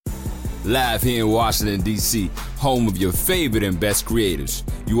live here in Washington, D.C., home of your favorite and best creators.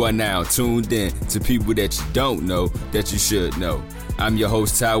 You are now tuned in to people that you don't know that you should know. I'm your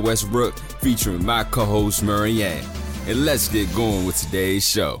host, Ty Westbrook, featuring my co-host, Marianne. And let's get going with today's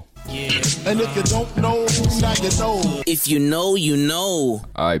show. Yeah. And if you don't know, now you know. If you know, you know.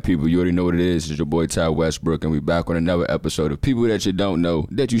 All right, people, you already know what it is. It's your boy, Ty Westbrook, and we're back on another episode of People That You Don't Know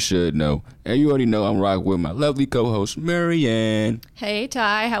That You Should Know. And you already know I'm rocking with my lovely co-host, Marianne. Hey,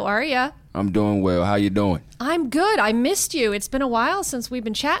 Ty, how are ya? I'm doing well. How you doing? I'm good. I missed you. It's been a while since we've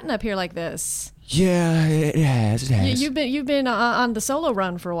been chatting up here like this. Yeah, it has. You've been on the solo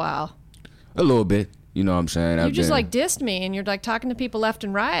run for a while. A little bit. You know what I'm saying? You just like dissed me, and you're like talking to people left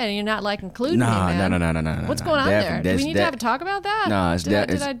and right, and you're not like including me, man. No. What's going on there? Do we need to have a talk about that? No,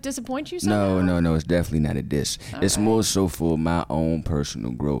 did I disappoint you somehow? No. It's definitely not a diss. It's more so for my own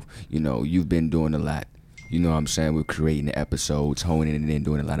personal growth. You know, you've been doing a lot. You know what I'm saying? We're creating the episodes, honing it in,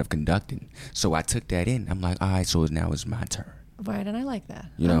 doing a lot of conducting. So I took that in. I'm like, all right, so now it's my turn. Right, and I like that.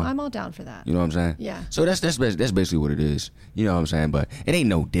 You know, I'm all down for that. You know what I'm saying? Yeah. So that's basically what it is. You know what I'm saying? But it ain't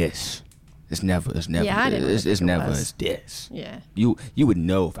no diss. It's never. Yeah, I didn't it's never was. a diss. Yeah. You would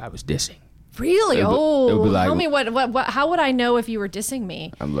know if I was dissing. Really? It would be like, tell me what? How would I know if you were dissing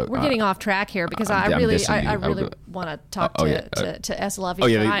me? We're getting off track here because I really want to talk to S.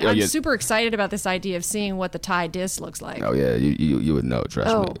 Lovey. I'm super excited about this idea of seeing what the Thai diss looks like. Oh yeah, you would know.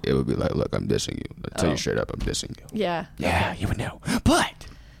 Trust me. It would be like, look, I'm dissing you. I'll tell you straight up, I'm dissing you. Yeah. Yeah, you would know. But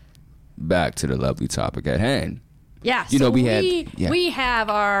back to the lovely topic at hand. Yeah, you so know, we have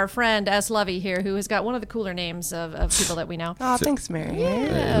our friend S. Lovey here, who has got one of the cooler names of people that we know. Oh, thanks, Mary.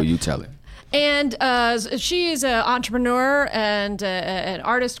 Yeah. Who you telling? And she is an entrepreneur and an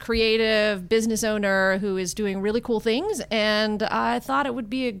artist, creative, business owner who is doing really cool things. And I thought it would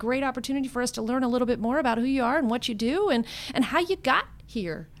be a great opportunity for us to learn a little bit more about who you are and what you do and how you got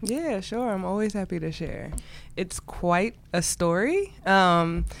here. Yeah, sure. I'm always happy to share. It's quite a story.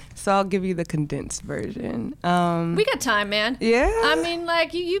 So I'll give you the condensed version. We got time, man. Yeah. I mean,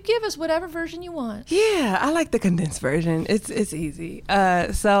 like you give us whatever version you want. Yeah, I like the condensed version. It's easy.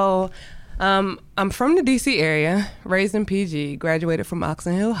 So I'm from the DC area, raised in PG, graduated from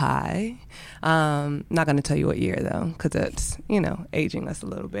Oxon Hill High. Not going to tell you what year though, because that's, aging us a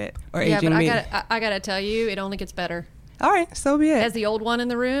little bit or aging me. Yeah, but I got to tell you, it only gets better. All right, so be it. As the old one in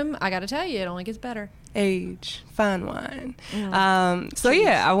the room, I got to tell you, it only gets better. Age, fine wine.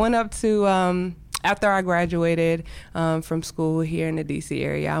 I went up to, after I graduated from school here in the D.C.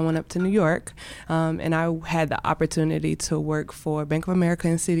 area, I went up to New York, and I had the opportunity to work for Bank of America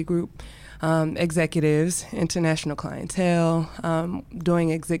and Citigroup executives, international clientele,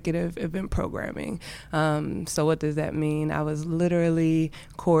 doing executive event programming. So what does that mean? I was literally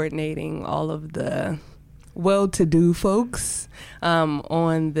coordinating all of the well-to-do folks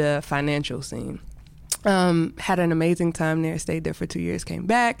on the financial scene. Had an amazing time there, stayed there for 2 years, came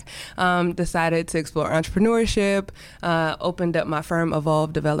back, decided to explore entrepreneurship, opened up my firm,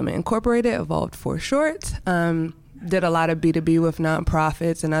 Evolve Development Incorporated, Evolved for short. Did a lot of B2B with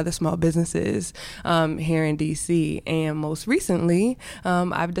nonprofits and other small businesses here in DC. And most recently,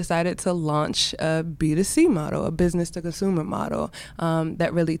 I've decided to launch a B2C model, a business-to-consumer model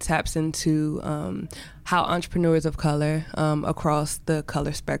that really taps into how entrepreneurs of color across the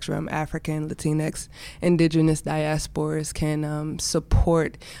color spectrum, African, Latinx, indigenous diasporas can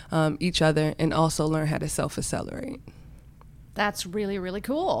support each other and also learn how to self-accelerate. That's really, really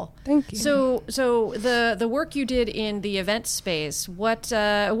cool. Thank you. So the work you did in the event space, what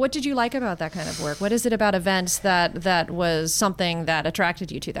did you like about that kind of work? What is it about events that was something that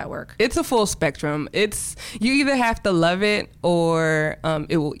attracted you to that work? It's a full spectrum. You either have to love it or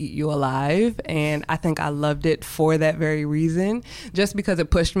it will eat you alive. And I think I loved it for that very reason, just because it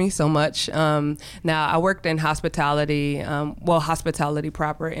pushed me so much. Now, I worked in hospitality, hospitality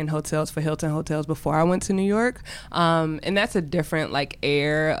proper in hotels for Hilton Hotels before I went to New York. And that's a different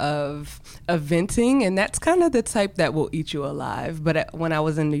air of eventing, and that's kind of the type that will eat you alive. But when I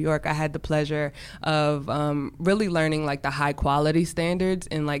was in New York, I had the pleasure of really learning the high quality standards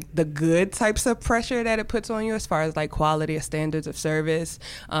and the good types of pressure that it puts on you as far as quality of standards of service,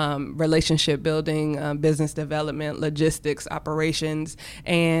 relationship building, business development, logistics, operations,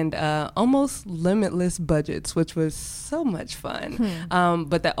 and almost limitless budgets, which was so much fun.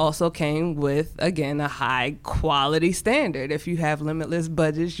 But that also came with, again, a high quality standard. it. If you have limitless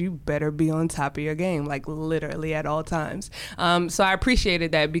budgets, you better be on top of your game, like literally at all times. So I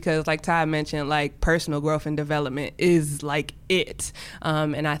appreciated that because like Ty mentioned, like personal growth and development is like it.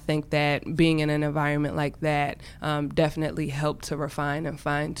 And I think that being in an environment like that definitely helped to refine and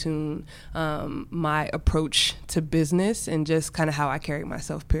fine tune my approach to business and just kind of how I carry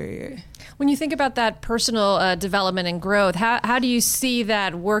myself, period. When you think about that personal development and growth, how do you see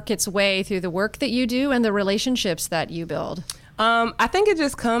that work its way through the work that you do and the relationships that you build? I think it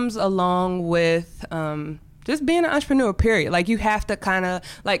just comes along with just being an entrepreneur, period. Like you have to kind of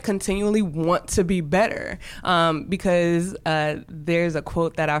like continually want to be better because there's a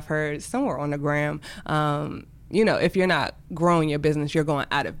quote that I've heard somewhere on the gram. You know, if you're not growing your business, you're going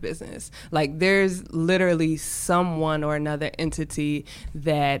out of business. Like there's literally someone or another entity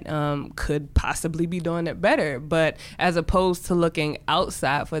that could possibly be doing it better. But as opposed to looking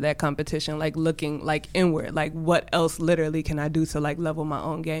outside for that competition, like looking like inward, like what else literally can I do to like level my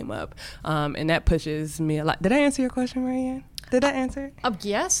own game up? And that pushes me a lot. Did I answer your question, Marianne? Did I answer?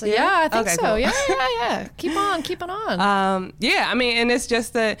 Yes. Yeah, I think okay, so. Cool. Yeah. Keep on. Yeah, I mean, and it's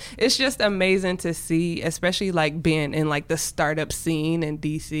just amazing to see, especially like being in like the startup scene in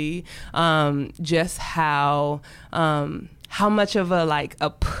DC, just how much of a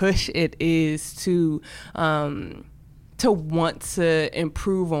push it is to want to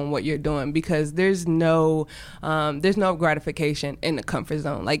improve on what you're doing because there's no gratification in the comfort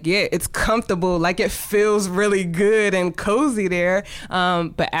zone. Like, yeah, it's comfortable, like it feels really good and cozy there.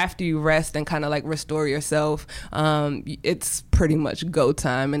 But after you rest and kind of like restore yourself, it's pretty much go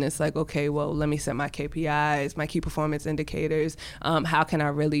time. And it's like, okay, well, let me set my KPIs, my key performance indicators. How can I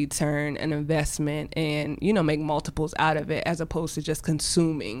really turn an investment and, make multiples out of it as opposed to just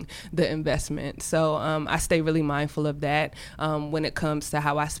consuming the investment. So I stay really mindful of that. When it comes to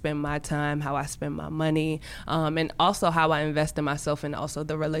how I spend my time, how I spend my money, and also how I invest in myself and also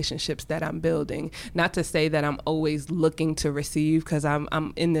the relationships that I'm building. Not to say that I'm always looking to receive because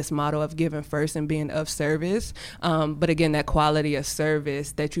I'm in this model of giving first and being of service. But again, that quality of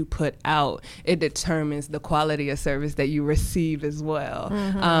service that you put out, it determines the quality of service that you receive as well.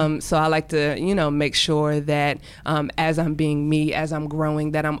 Mm-hmm. So I like to, make sure that as I'm being me, as I'm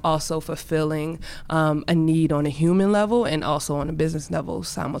growing, that I'm also fulfilling a need on a human level and also on a business level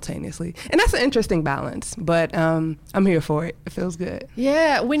simultaneously. And that's an interesting balance, but I'm here for it. It feels good.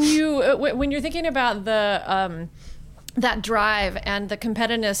 Yeah, when you're thinking about the that drive and the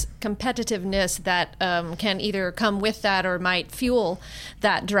competitiveness that can either come with that or might fuel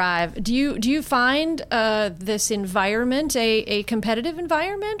that drive, do you find this environment a competitive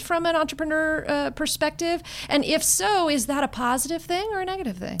environment from an entrepreneur perspective? And if so, is that a positive thing or a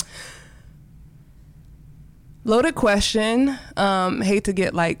negative thing? Loaded question. Hate to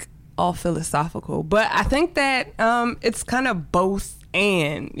get like all philosophical, but I think that it's kind of both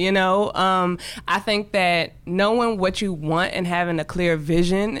and, I think that knowing what you want and having a clear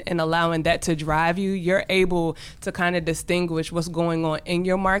vision and allowing that to drive you, you're able to kind of distinguish what's going on in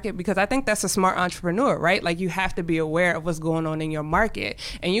your market, because I think that's a smart entrepreneur, right? Like you have to be aware of what's going on in your market,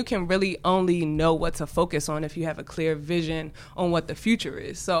 and you can really only know what to focus on if you have a clear vision on what the future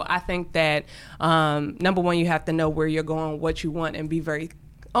is. So I think that number one, you have to know where you're going, what you want, and be very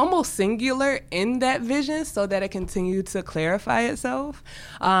almost singular in that vision so that it continues to clarify itself.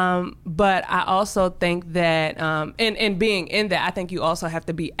 But I also think that, and being in that, I think you also have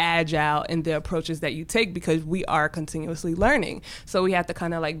to be agile in the approaches that you take because we are continuously learning. So we have to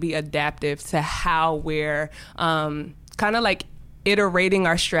kind of like be adaptive to how we're kind of like iterating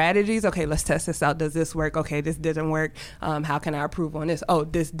our strategies. Okay, let's test this out. Does this work? Okay, this didn't work. How can I improve on this? Oh,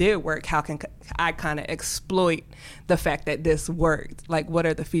 this did work. How can I kind of exploit the fact that this worked? Like, what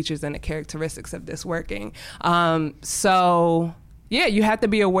are the features and the characteristics of this working? So yeah, you have to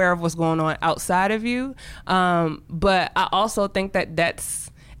be aware of what's going on outside of you. But I also think that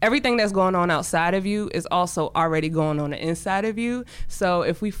everything that's going on outside of you is also already going on the inside of you. So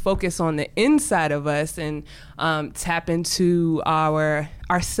if we focus on the inside of us and tap into our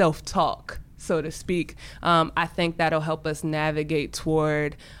self-talk, so to speak, I think that'll help us navigate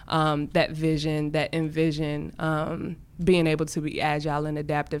toward that vision, that envision, being able to be agile and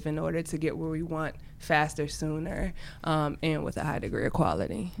adaptive in order to get where we want faster, sooner, and with a high degree of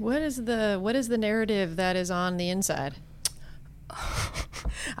quality. What is the narrative that is on the inside?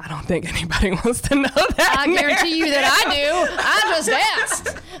 I don't think anybody wants to know that. I guarantee you that I do. I just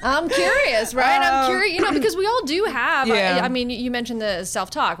asked. I'm curious, right? I'm curious, because we all do have. Yeah. I mean, you mentioned the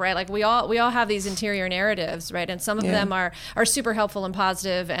self-talk, right? Like we all have these interior narratives, right? And some of them are super helpful and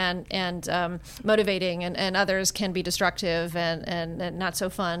positive and motivating, and others can be destructive and not so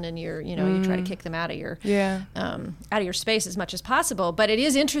fun. And you try to kick them out of your space as much as possible. But it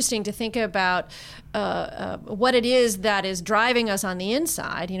is interesting to think about what it is that is driving us on the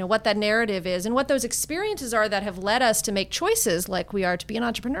inside. What that narrative is, and what those experiences are that have led us to make choices like we are to be an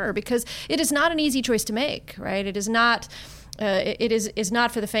entrepreneur, because it is not an easy choice to make, right? It is not. It is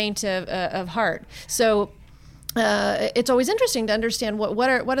not for the faint of heart. So it's always interesting to understand what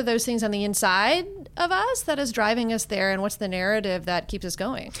are those things on the inside of us that is driving us there, and what's the narrative that keeps us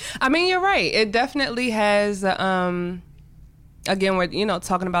going. I mean, you're right. It definitely has. Again, we're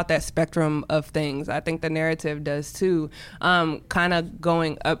talking about that spectrum of things. I think the narrative does too. Kind of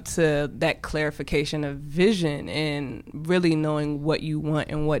going up to that clarification of vision and really knowing what you want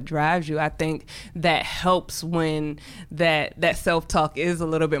and what drives you. I think that helps when that self-talk is a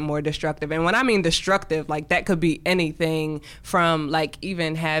little bit more destructive. And when I mean destructive, like that could be anything from like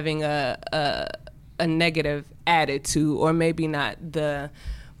even having a negative attitude, or maybe not the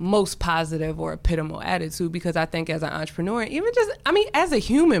most positive or epitomal attitude, because I think as an entrepreneur, even just, as a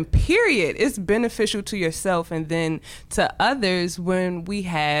human, period, it's beneficial to yourself and then to others when we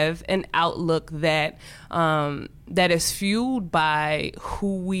have an outlook that is fueled by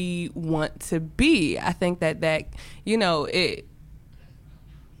who we want to be. I think that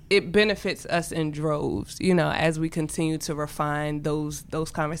it benefits us in droves, as we continue to refine those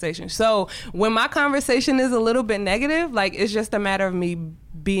conversations. So when my conversation is a little bit negative, like it's just a matter of me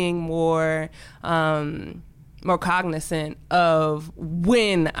being more cognizant of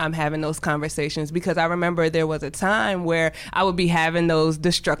when I'm having those conversations, because I remember there was a time where I would be having those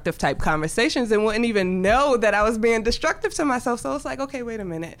destructive type conversations and wouldn't even know that I was being destructive to myself. So it's like, okay, wait a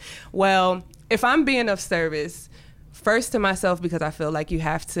minute. Well, if I'm being of service, first to myself, because I feel like you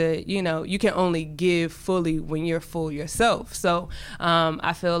have to, you can only give fully when you're full yourself. So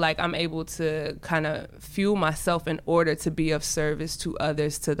I feel like I'm able to kind of fuel myself in order to be of service to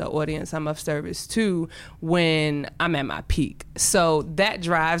others, to the audience I'm of service to, when I'm at my peak. So that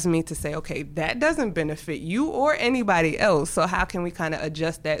drives me to say, okay, that doesn't benefit you or anybody else. So how can we kind of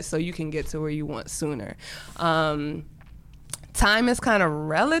adjust that so you can get to where you want sooner? Time is kind of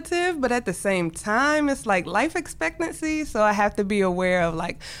relative, but at the same time, it's like life expectancy. So I have to be aware of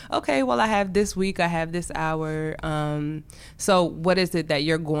like, okay, well, I have this week, I have this hour. So what is it that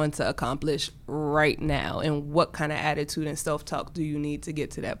you're going to accomplish right now? And what kind of attitude and self-talk do you need to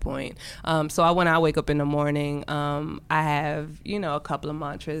get to that point? So when I wake up in the morning, I have, a couple of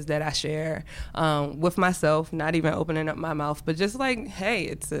mantras that I share with myself, not even opening up my mouth, but just like, hey,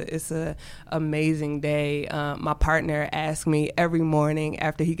 it's a amazing day. My partner asks me every morning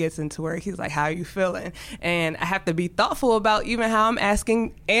after he gets into work, he's like, how are you feeling? And I have to be thoughtful about even how I'm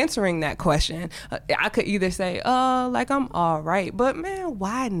answering that question. I could either say, like I'm all right, but man,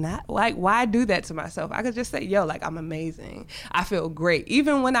 why not? Like, why do that to myself? I could just say, like I'm amazing. I feel great.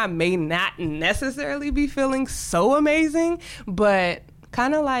 Even when I may not necessarily be feeling so amazing, but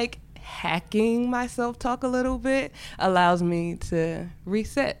kind of like hacking my self-talk a little bit allows me to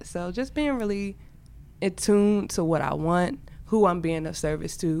reset. So just being really attuned to what I want, who I'm being of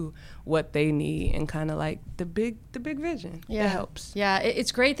service to, what they need, and kind of like the big vision. Yeah, it helps. Yeah,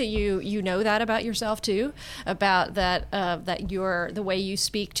 it's great that you know that about yourself too, about that the way you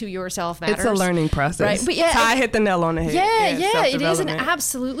speak to yourself matters. It's a learning process, right? But I hit the nail on the head. Yeah, it is an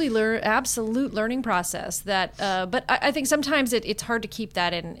absolute learning process. That, but I think sometimes it's hard to keep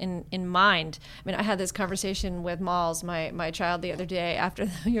that in mind. I mean, I had this conversation with Malls, my child, the other day after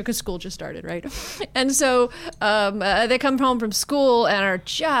because school just started, right? And so they come home from school and are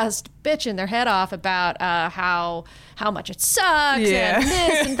just bitching their head off about how much it sucks and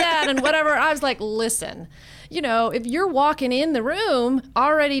this and that and whatever. I was like, listen, if you're walking in the room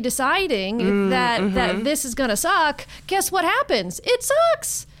already deciding that this is gonna suck, guess what happens? It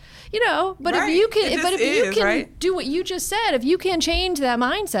sucks. But right. if you can do what you just said, if you can change that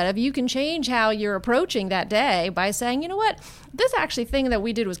mindset, if you can change how you're approaching that day by saying, you know what, this actually thing that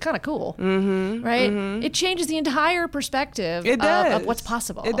we did was kind of cool, right? Mm-hmm. It changes the entire perspective of what's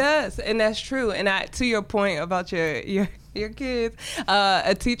possible. It does, and that's true. And to your point about your kids,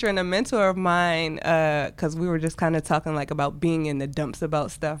 a teacher and a mentor of mine, because we were just kind of talking like about being in the dumps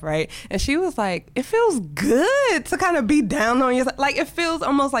about stuff, right? And she was like, it feels good to kind of be down on yourself. Like it feels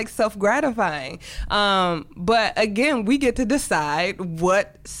almost like self-gratifying. But again, we get to decide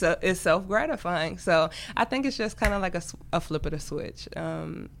what is self-gratifying. So I think it's just kind of like a flip of the switch,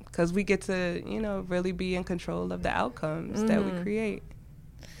 because we get to, really be in control of the outcomes that we create.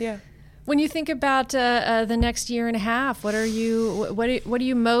 Yeah. When you think about the next year and a half, what are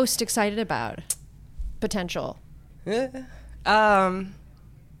you most excited about? Potential.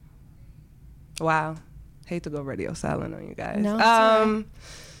 Wow. Hate to go radio silent on you guys. No, it's all right.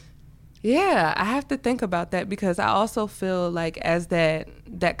 Yeah, I have to think about that because I also feel like as that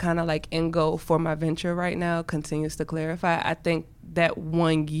kind of like end goal for my venture right now continues to clarify, I think that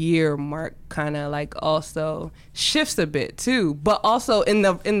 1 year mark kind of like also shifts a bit too, but also in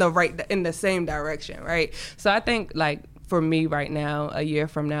the same direction, right? So I think like for me right now, a year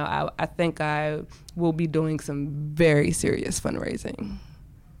from now, I think I will be doing some very serious fundraising.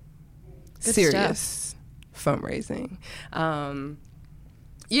 Good serious fundraising.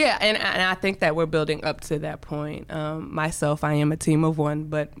 Yeah, and I think that we're building up to that point. Myself, I am a team of one,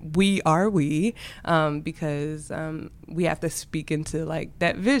 but we because we have to speak into like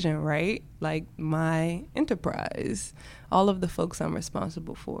that vision, right? Like my enterprise, all of the folks I'm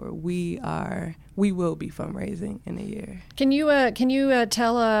responsible for, we will be fundraising in a year. Can you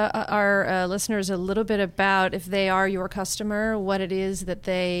tell our listeners a little bit about, if they are your customer, what it is that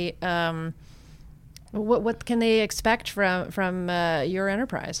they what can they expect from your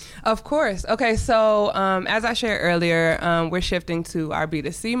enterprise? Of course. Okay, so as I shared earlier, we're shifting to our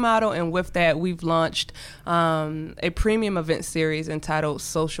B2C model, and with that, we've launched a premium event series entitled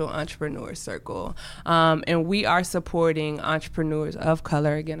Social Entrepreneur Circle, and we are supporting entrepreneurs of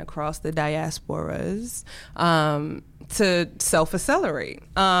color, again, across the diasporas, to self-accelerate.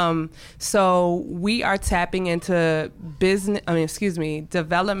 So we are tapping into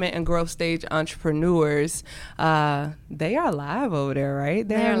development and growth stage entrepreneurs. They are live over there, right?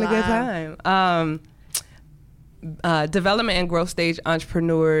 They're having a good time. Development and growth stage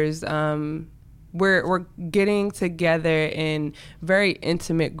entrepreneurs, we're getting together in very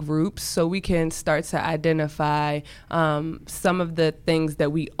intimate groups so we can start to identify some of the things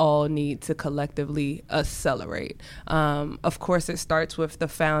that we all need to collectively accelerate. Of course, it starts with the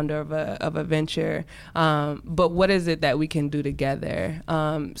founder of a venture, but what is it that we can do together?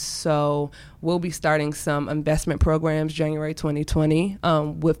 So we'll be starting some investment programs January 2020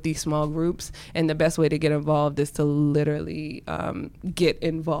 with these small groups, and the best way to get involved is to literally get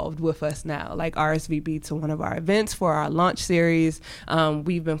involved with us now, like RSVP to one of our events for our launch series.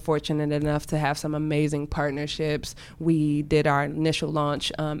 We've been fortunate enough to have some amazing partnerships. We did our initial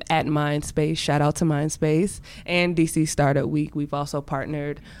launch at Mindspace, shout out to Mindspace, and DC Startup Week. We've also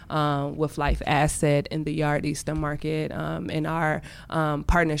partnered with Life Asset in the Yard Eastern Market, and our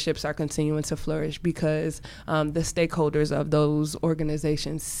partnerships are continuing to flourish because the stakeholders of those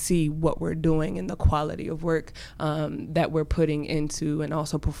organizations see what we're doing and the quality of work that we're putting into and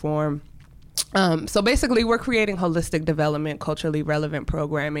also perform. So basically, we're creating holistic development, culturally relevant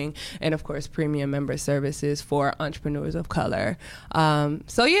programming, and of course, premium member services for entrepreneurs of color.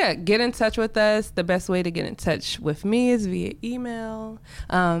 So yeah, get in touch with us. The best way to get in touch with me is via email,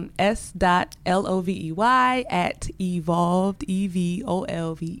 s.lovey@evolved,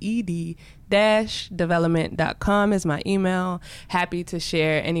 EVOLVED development.com is my email. Happy to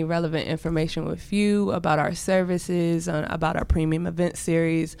share any relevant information with you about our services, about our premium event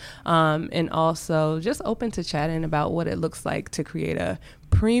series, and also just open to chatting about what it looks like to create a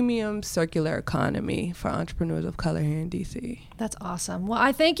premium circular economy for entrepreneurs of color here in DC. That's awesome. Well,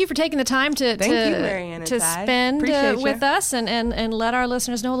 I thank you for taking the time to spend with us and let our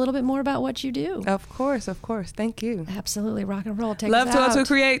listeners know a little bit more about what you do. Of course. Thank you. Absolutely. Rock and roll. Take Love us out. 202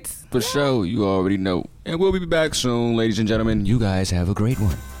 Creates. For sure, you already know. And we'll be back soon, ladies and gentlemen. You guys have a great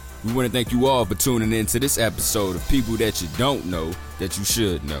one. We want to thank you all for tuning in to this episode of People That You Don't Know That You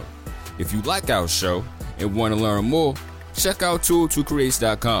Should Know. If you like our show and want to learn more, check out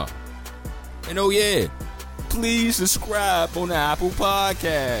 202creates.com. And oh yeah, please subscribe on the Apple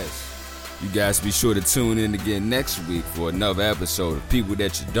Podcast. You guys be sure to tune in again next week for another episode of People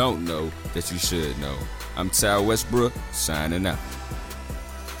That You Don't Know That You Should Know. I'm Ty Westbrook, signing out.